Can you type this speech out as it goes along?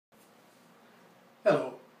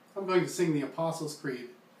I'm going to sing the Apostles' Creed,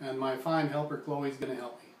 and my fine helper Chloe is going to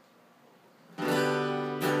help me.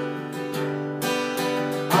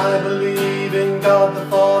 I believe in God the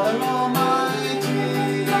Father.